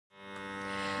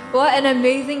What an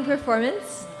amazing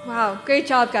performance. Wow, great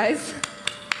job, guys.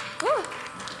 Woo.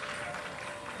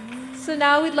 So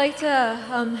now we'd like to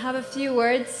have a few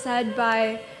words said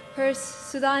by first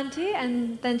Sudha Aunty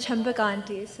and then Campaka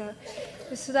Aunty. So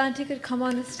if Sudha Aunty could come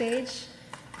on the stage,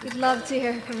 we'd love to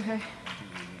hear from her.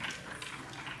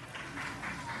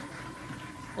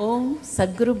 Om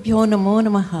Sadgurubhyo Namo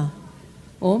Namaha.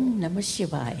 Om Namah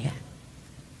Shivaya.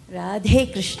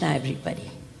 Radhe Krishna,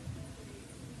 everybody.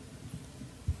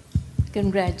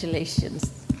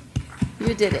 Congratulations.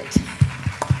 You did it.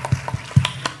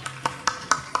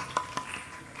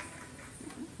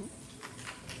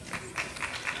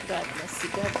 God bless you,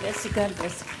 God bless you, God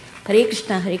bless you. Hare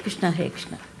Krishna, Hare Krishna, Hare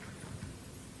Krishna.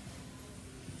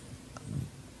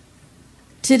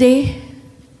 Today,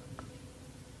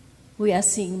 we are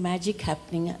seeing magic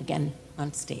happening again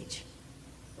on stage.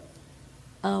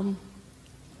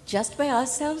 Just by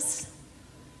ourselves,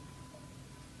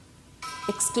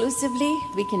 exclusively,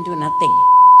 we can do nothing.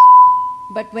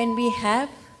 But when we have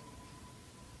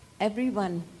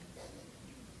everyone,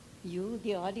 you,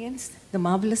 the audience, the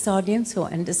marvelous audience who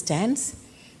understands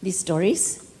these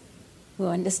stories, who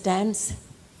understands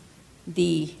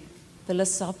the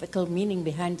philosophical meaning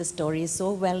behind the story,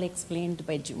 so well explained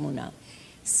by Jamuna.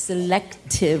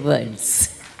 Selective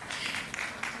words,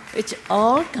 which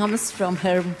all comes from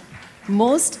her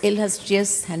most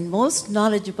illustrious and most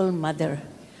knowledgeable mother,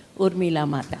 Urmila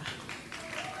Mata.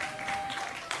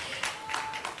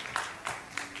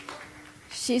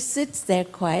 She sits there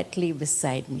quietly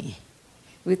beside me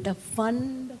with a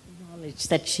fund of knowledge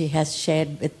that she has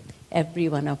shared with every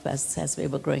one of us as we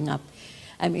were growing up.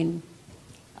 I mean,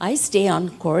 I stay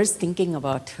on course thinking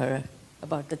about her,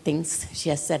 about the things she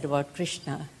has said about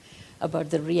Krishna, about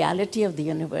the reality of the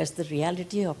universe, the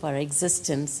reality of our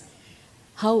existence,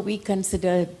 how we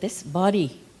consider this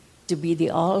body to be the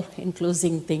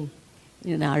all-inclusive thing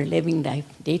in our living life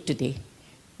day to day,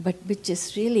 but which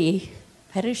is really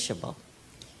perishable.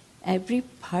 Every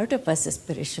part of us is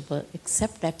perishable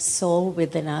except that soul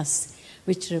within us,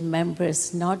 which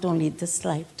remembers not only this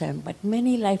lifetime, but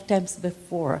many lifetimes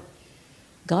before.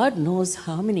 God knows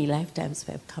how many lifetimes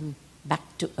we have come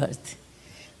back to earth.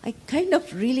 I kind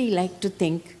of really like to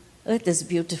think earth is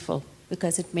beautiful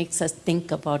because it makes us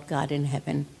think about God in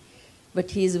heaven.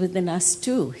 But He is within us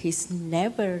too. He's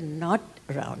never not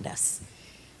around us.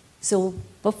 So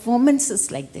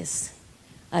performances like this,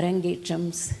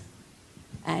 Arangetrams,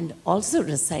 and also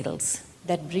recitals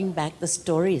that bring back the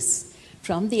stories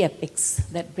from the epics,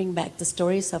 that bring back the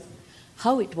stories of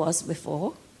how it was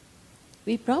before.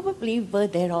 We probably were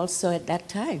there also at that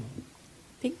time.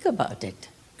 Think about it.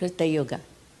 Krita Yuga,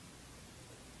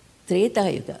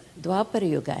 Treta Yuga, Dwapara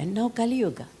Yuga, and now Kali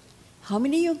Yuga. How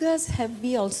many yugas have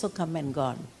we also come and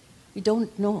gone? We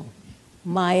don't know.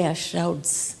 Maya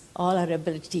shrouds all our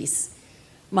abilities.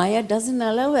 Maya doesn't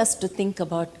allow us to think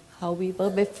about how we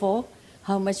were before,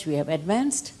 how much we have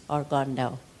advanced or gone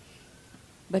down.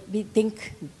 But we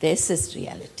think this is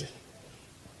reality.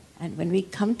 And when we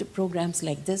come to programs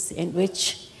like this, in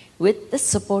which, with the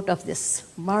support of this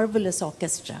marvelous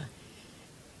orchestra,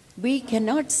 we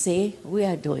cannot say we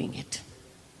are doing it.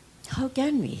 How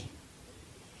can we?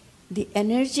 The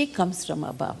energy comes from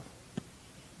above.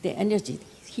 The energy,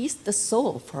 He's the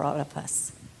soul for all of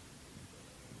us.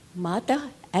 Mata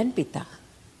and Pita,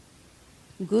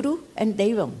 Guru and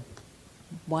Devam,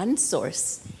 one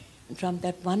source. And from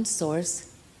that one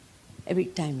source, every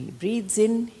time He breathes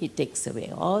in, He takes away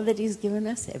all that He's given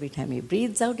us. Every time He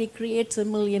breathes out, He creates a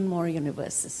million more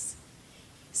universes.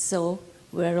 So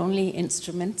we're only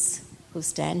instruments who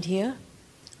stand here,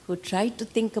 who try to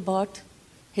think about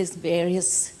His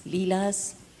various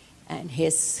leelas and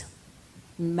His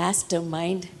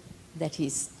mastermind that He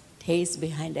stays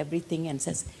behind everything and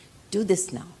says, do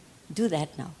this now, do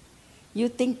that now. You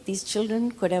think these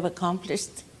children could have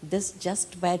accomplished this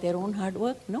just by their own hard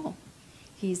work? No.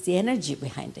 He's the energy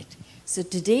behind it. So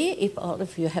today, if all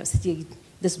of you have seen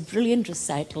this brilliant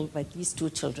recital by these two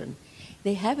children,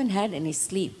 they haven't had any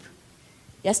sleep.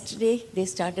 Yesterday, they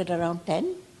started around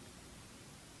 10,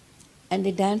 and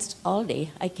they danced all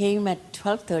day. I came at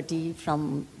 12:30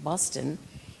 from Boston,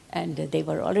 and they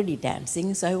were already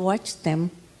dancing, so I watched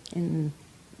them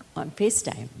on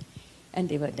FaceTime. And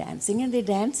they were dancing, and they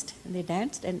danced, and they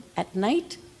danced, and at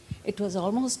night, it was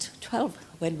almost 12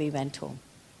 when we went home,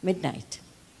 midnight.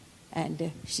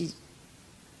 And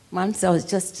Mansha was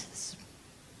just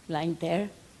lying there,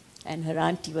 and her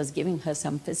auntie was giving her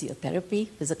some physiotherapy,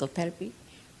 physical therapy,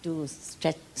 to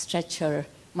stretch her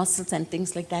muscles and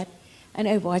things like that. And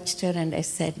I watched her and I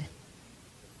said,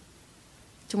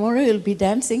 tomorrow you'll be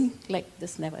dancing like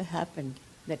this never happened.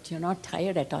 that you're not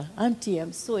tired at all. Auntie,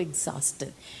 I'm so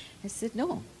exhausted. I said,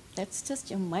 no, that's just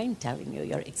your mind telling you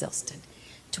you're exhausted.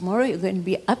 Tomorrow you're going to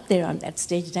be up there on that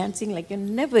stage dancing like you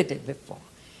never did before.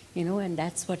 And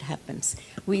that's what happens.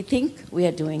 We think we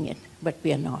are doing it, but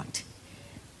we are not.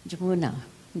 Jamuna,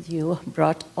 you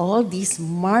brought all these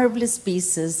marvelous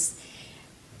pieces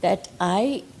that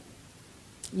I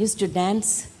used to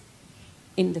dance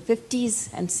in the 50s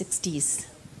and 60s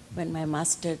when my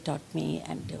master taught me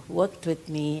and worked with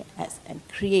me and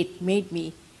made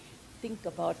me think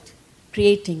about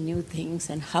creating new things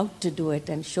and how to do it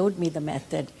and showed me the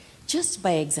method just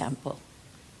by example.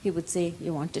 He would say,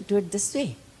 you want to do it this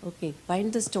way? Okay,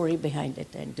 find the story behind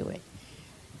it and do it.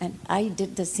 And I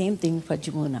did the same thing for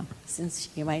Jamuna.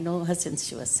 I know her since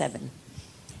she was 7.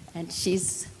 And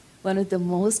she's one of the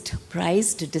most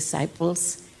prized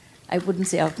disciples, I wouldn't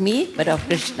say of me, but of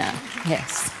Krishna,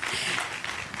 yes.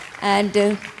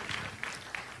 And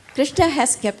Krishna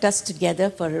has kept us together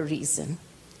for a reason.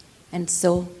 And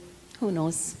so, who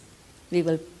knows, we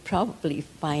will probably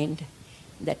find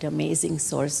that amazing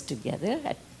source together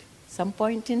at some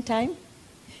point in time.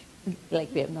 Like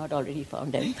we have not already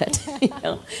found him,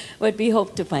 but we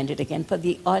hope to find it again. For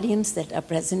the audience that are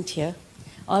present here,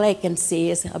 all I can say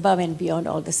is above and beyond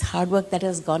all this hard work that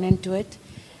has gone into it,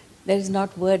 there is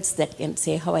not words that can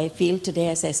say how I feel today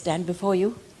as I stand before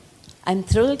you. I'm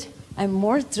thrilled. I'm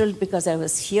more thrilled because I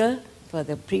was here for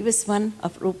the previous one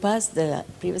of Rupa's, the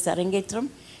previous Arangetram.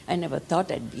 I never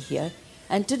thought I'd be here.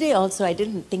 And today also I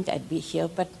didn't think I'd be here,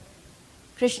 but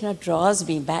Krishna draws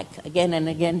me back again and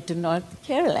again to North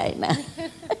Carolina.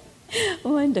 I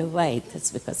wonder why.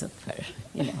 That's because of her,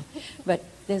 But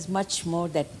there's much more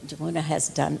that Jamuna has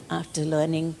done after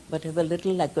learning whatever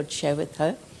little I could share with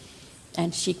her.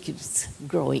 And she keeps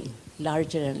growing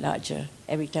larger and larger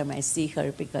every time I see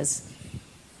her, because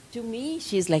to me,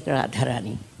 she's like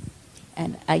Radharani.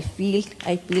 And I feel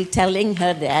telling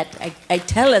her that. I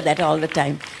tell her that all the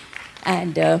time.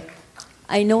 And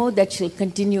I know that she'll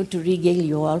continue to regale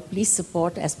you all. Please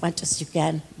support as much as you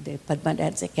can. The Padma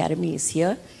Dance Academy is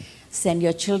here. Send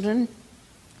your children.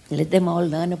 Let them all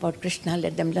learn about Krishna.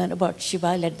 Let them learn about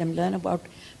Shiva. Let them learn about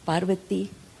Parvati,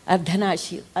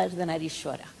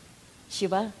 Ardhanarishwara.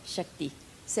 Shiva, Shakti,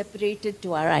 separated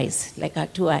to our eyes, like our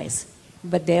 2 eyes.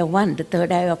 But they are one. The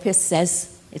third eye of his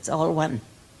says it's all one.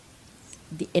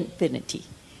 The infinity.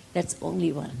 That's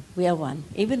only one. We are one.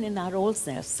 Even in our old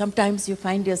selves, sometimes you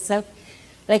find yourself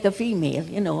like a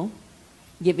female,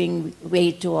 giving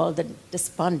way to all the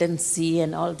despondency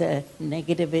and all the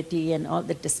negativity and all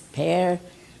the despair,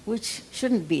 which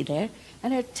shouldn't be there.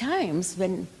 And at times,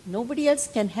 when nobody else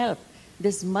can help,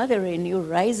 this mother in you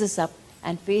rises up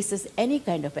and faces any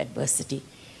kind of adversity.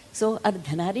 So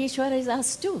Ardhanarishwara is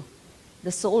us too.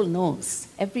 The soul knows.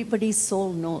 Everybody's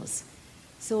soul knows.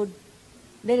 So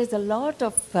there is a lot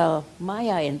of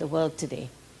Maya in the world today.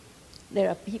 There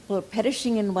are people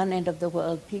perishing in one end of the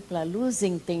world. People are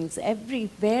losing things.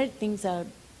 Everywhere things are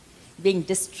being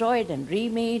destroyed and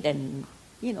remade and,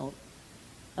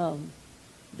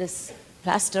 this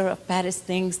plaster of Paris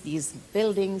things, these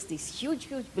buildings, these huge,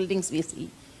 huge buildings we see.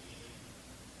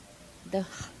 The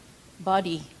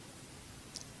body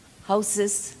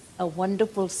houses a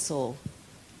wonderful soul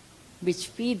which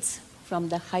feeds from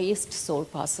the highest soul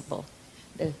possible,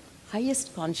 the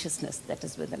highest consciousness that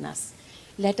is within us.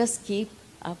 Let us keep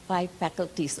our 5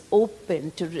 faculties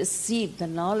open to receive the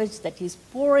knowledge that He's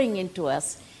pouring into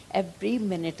us every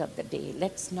minute of the day.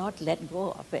 Let's not let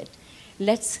go of it.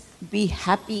 Let's be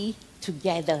happy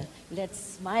together. Let's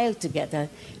smile together.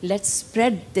 Let's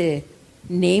spread the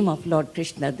name of Lord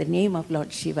Krishna, the name of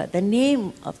Lord Shiva, the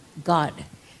name of God,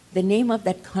 the name of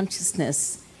that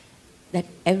consciousness that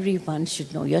everyone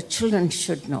should know, your children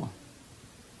should know.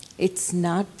 It's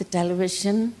not the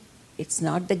television, it's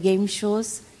not the game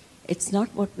shows, it's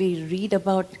not what we read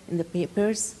about in the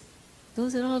papers.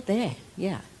 Those are all there,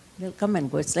 yeah. They'll come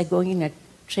and go. It's like going in a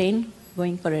train,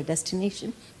 going for a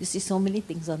destination. You see so many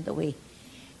things on the way,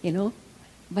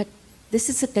 But this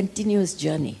is a continuous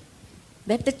journey.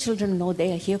 Let the children know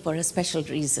they are here for a special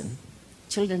reason.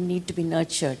 Children need to be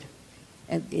nurtured.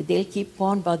 And they'll keep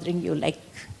on bothering you like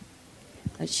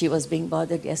she was being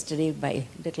bothered yesterday by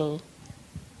little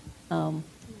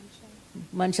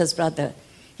Mansha's brother.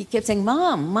 He kept saying,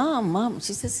 Mom, Mom, Mom.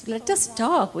 She says, let us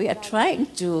talk. We are trying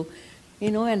to,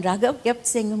 and Raghav kept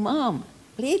saying, Mom,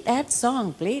 play that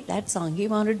song, play that song. He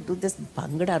wanted to do this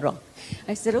Bhangra rock.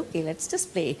 I said, okay, let's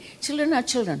just play. Children are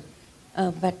children.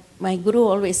 But my guru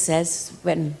always says,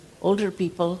 when older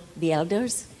people, the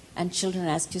elders, and children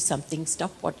ask you something,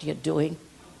 stop what you're doing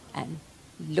and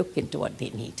look into what they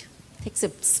need. It takes a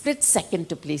split second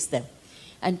to please them.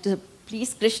 And to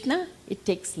please Krishna, it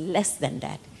takes less than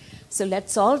that. So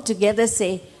let's all together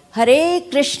say, Hare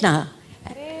Krishna.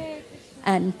 Hare Krishna.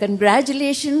 And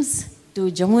congratulations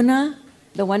to Jamuna,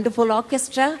 the wonderful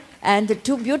orchestra, and the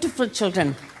two beautiful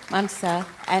children, Mansha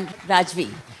and Rajvi.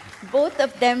 Both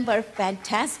of them were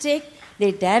fantastic.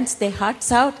 They danced their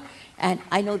hearts out. And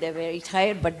I know they're very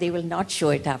tired, but they will not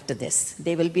show it after this.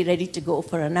 They will be ready to go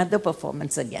for another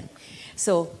performance again.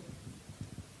 So,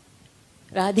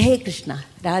 Radhe Krishna,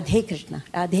 Radhe Krishna,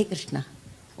 Radhe Krishna.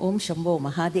 Om Shambho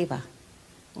Mahadeva,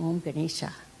 Om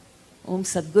Ganesha, Om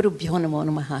Sadgurubhyo Namo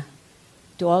Namaha.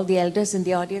 To all the elders in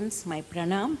the audience, my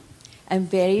pranam. I'm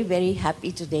very, very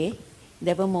happy today.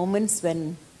 There were moments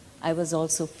when I was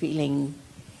also feeling,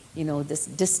 this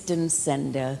distance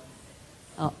and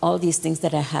all these things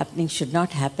that are happening should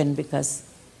not happen, because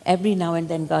every now and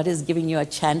then God is giving you a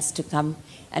chance to come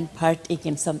and partake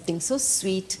in something so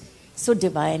sweet, so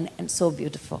divine, and so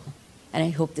beautiful. And I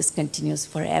hope this continues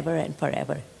forever and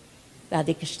forever.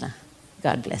 Radhe Krishna.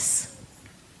 God bless.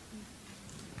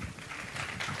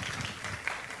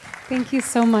 Thank you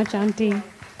so much, Aunty.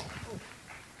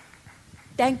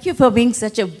 Thank you for being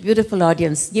such a beautiful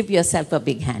audience. Give yourself a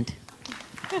big hand.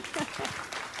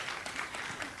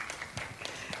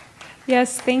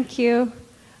 Yes, thank you.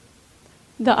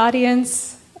 The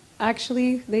audience,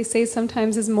 actually, they say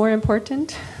sometimes is more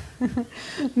important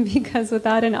because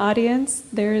without an audience,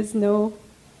 there is no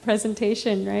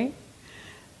presentation, right?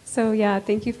 So yeah,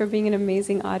 thank you for being an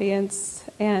amazing audience.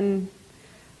 And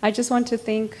I just want to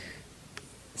thank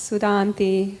Sudha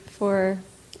Aunty for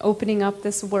opening up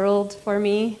this world for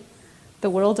me, the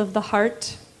world of the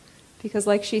heart, because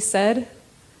like she said,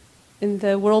 in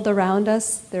the world around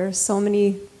us, there are so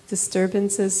many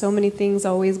disturbances, so many things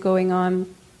always going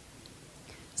on,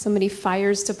 so many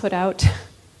fires to put out.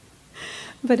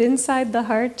 But inside the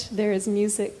heart, there is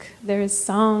music, there is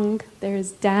song, there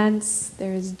is dance,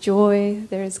 there is joy,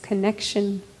 there is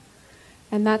connection.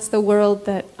 And that's the world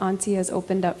that Aunty has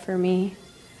opened up for me.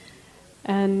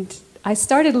 And I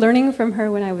started learning from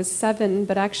her when I was 7,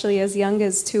 but actually as young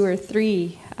as 2 or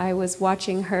 3, I was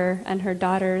watching her and her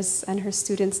daughters and her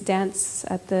students dance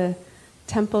at the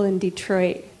temple in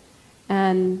Detroit.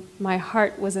 And my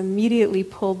heart was immediately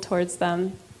pulled towards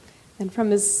them. And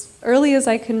from as early as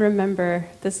I can remember,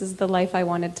 this is the life I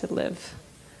wanted to live.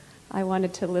 I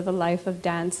wanted to live a life of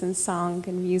dance and song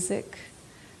and music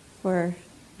for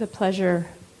the pleasure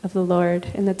of the Lord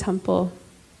in the temple.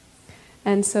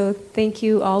 And so thank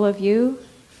you, all of you,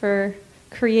 for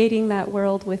creating that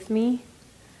world with me.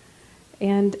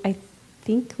 And I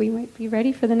think we might be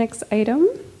ready for the next item.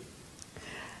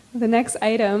 The next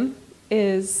item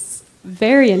is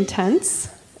very intense.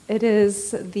 It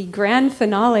is the grand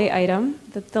finale item,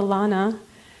 the Tilana.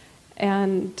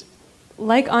 And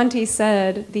like Aunty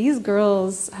said, these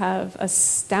girls have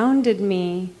astounded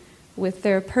me with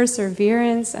their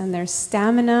perseverance and their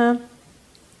stamina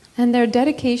and their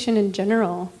dedication in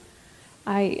general.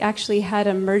 I actually had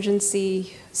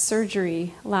emergency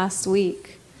surgery last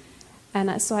week,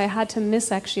 and so I had to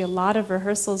miss actually a lot of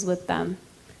rehearsals with them.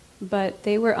 But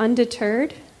they were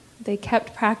undeterred. They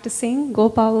kept practicing.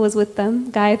 Gopal was with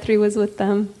them, Gayatri was with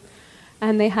them,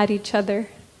 and they had each other.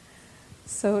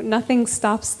 So nothing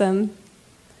stops them.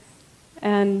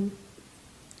 And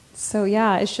so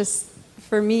yeah, it's just,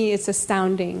 for me, it's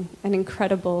astounding and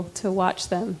incredible to watch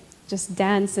them just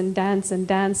dance and dance and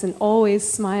dance and always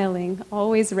smiling,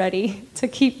 always ready to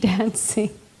keep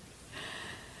dancing.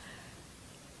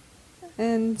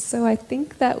 And so I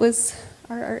think that was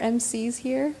our MCs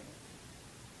here.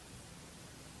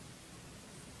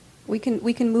 We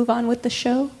can move on with the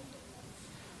show.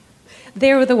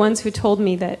 They were the ones who told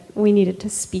me that we needed to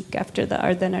speak after the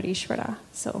Ardhanarishvara,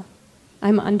 so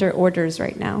I'm under orders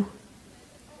right now.